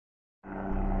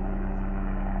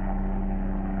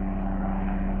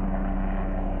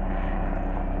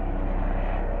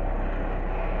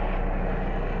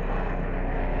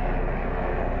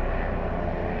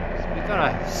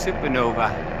supernova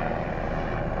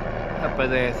up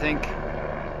there, I think.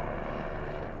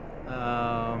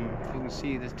 If you can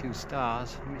see the two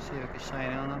stars, let me see if I can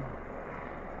shine on them.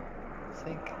 I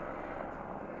think.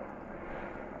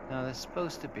 Now they're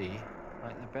supposed to be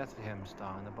like the Bethlehem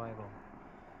star in the Bible.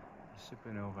 The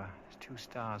supernova. There's two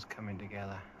stars coming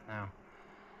together. Now,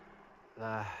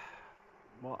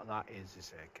 what that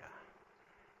is like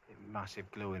a massive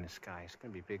glow in the sky. It's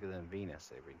going to be bigger than Venus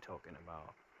they've been talking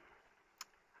about.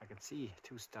 I can see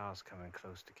two stars coming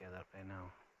close together up there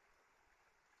now.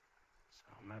 So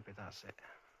maybe that's it.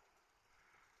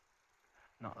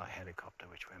 Not that helicopter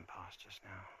which went past just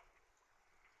now.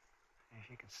 If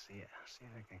you can see it, see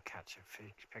if I can catch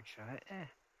a picture of it.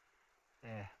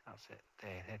 There, that's it.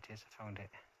 There it is. I found it.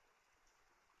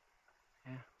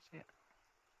 Yeah, see it?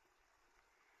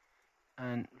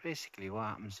 And basically what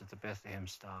happens with the Bethlehem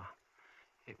star,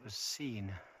 it was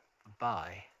seen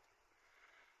by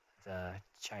the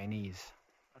Chinese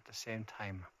at the same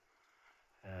time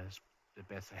as the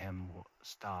Bethlehem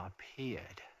star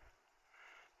appeared.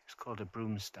 It's called a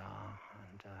broom star,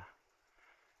 and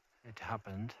it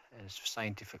happened, it's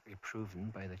scientifically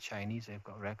proven by the Chinese. They've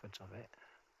got records of it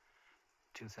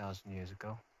 2,000 years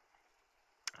ago,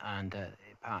 and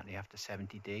apparently after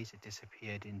 70 days it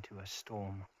disappeared into a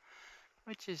storm,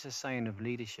 which is a sign of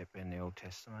leadership in the Old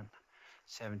Testament.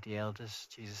 70 elders,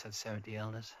 Jesus had 70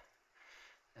 elders,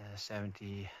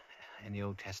 70 in the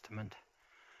Old Testament,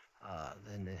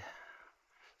 then the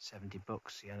 70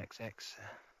 books, the NXX.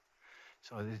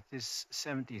 So this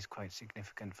 70 is quite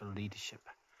significant for leadership,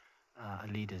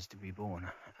 leaders to be born,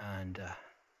 and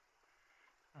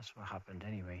that's what happened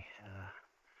anyway.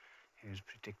 He was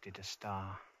predicted a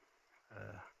star,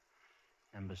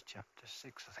 Numbers chapter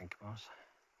 6 I think it was.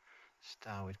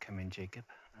 Star would come in Jacob,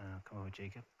 come over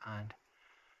Jacob, and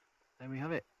then we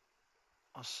have it.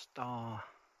 A star,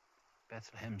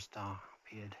 Bethlehem star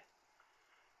appeared,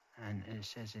 and it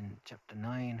says in chapter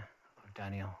 9 of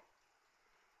Daniel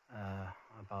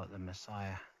about the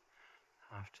Messiah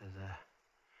after the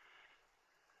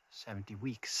 70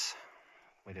 weeks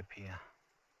would appear.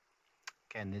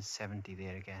 Again, there's 70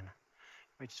 there again,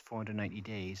 which is 490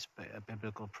 days, but a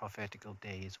biblical prophetical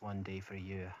day is 1 day for a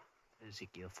year.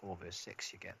 Ezekiel 4 verse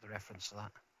 6, you get the reference to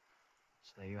that.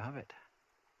 So there you have it,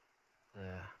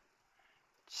 the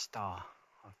star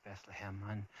of Bethlehem.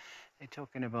 And they're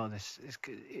talking about this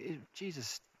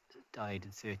Jesus died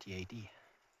in 30 AD,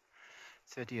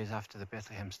 30 years after the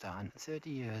Bethlehem star, and 30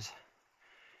 years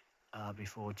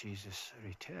before Jesus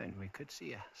returned, we could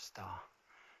see a star.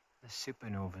 The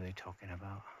supernova they're talking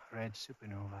about, red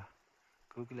supernova.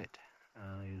 Google it,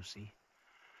 you'll see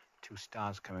two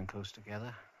stars coming close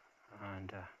together.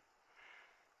 And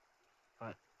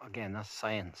but again, that's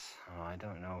science. I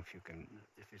don't know if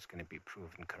it's going to be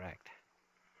proven correct.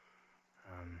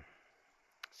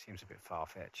 Seems a bit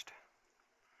far-fetched.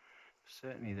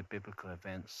 Certainly the biblical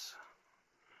events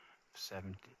for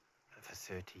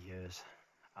 30 years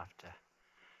after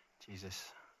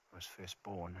Jesus was first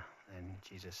born, then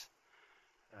Jesus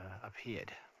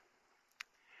appeared,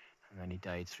 and then he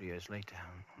died 3 years later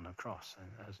on the cross,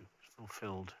 and as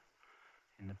fulfilled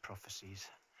in the prophecies.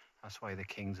 That's why the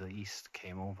kings of the east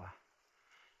came over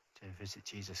to visit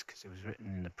Jesus, because it was written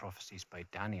in the prophecies by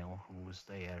Daniel, who was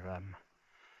their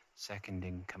second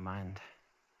in command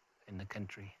in the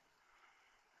country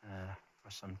for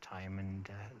some time, and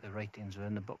the writings were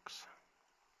in the books.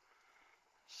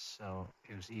 So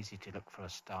it was easy to look for a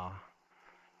star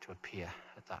to appear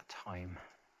at that time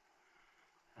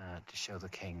to show the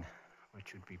king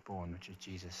which would be born, which is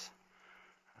Jesus,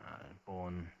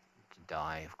 born to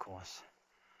die, of course,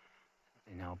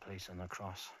 in our place on the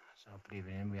cross. So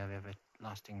believing in him, we have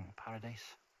everlasting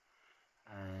paradise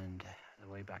and the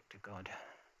way back to God.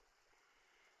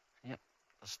 Yep,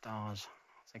 the stars.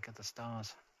 Think of the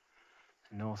stars.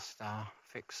 The North Star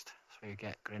fixed. That's where you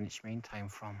get Greenwich Mean Time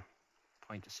from.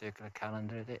 Point a circular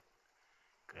calendar at it.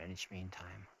 Greenwich Mean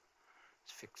Time.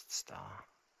 It's fixed star.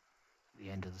 At the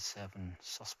end of the 7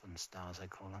 Suspen stars, I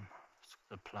call them. It's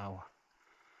the plough.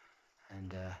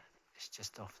 And it's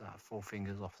just off that, 4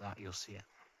 fingers off that, you'll see it.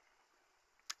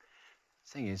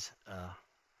 Thing is,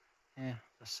 yeah,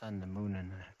 the sun, the moon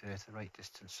and the earth are right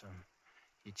distance from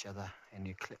each other in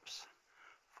the eclipse.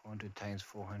 400 times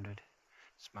 400.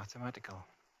 It's mathematical.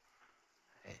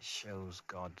 It shows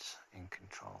God's in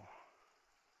control.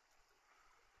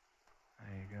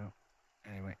 There you go.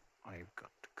 Anyway, I've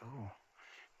got to go.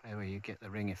 By the way, you get the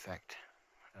ring effect,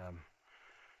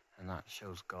 and that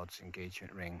shows God's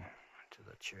engagement ring to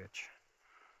the church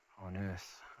on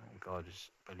earth. And God is,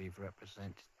 I believe,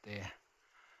 represented there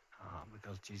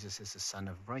because Jesus is the Son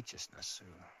of Righteousness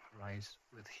who rises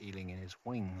with healing in his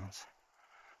wings.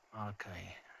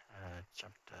 Malachi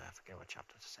chapter, I forget what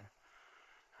chapter it's in.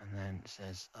 And then it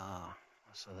says,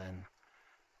 so then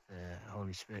the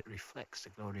Holy Spirit reflects the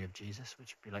glory of Jesus,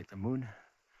 which would be like the moon.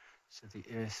 So the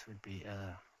earth would be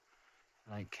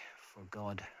like for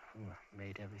God who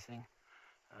made everything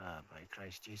by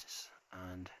Christ Jesus.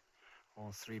 And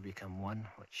all three become one,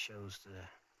 which shows the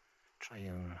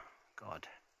triune God.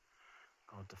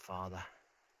 God the Father,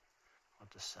 God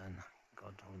the Son,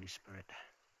 God the Holy Spirit.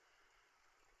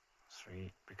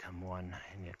 Three become one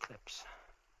in the eclipse.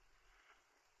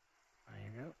 There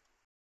you go.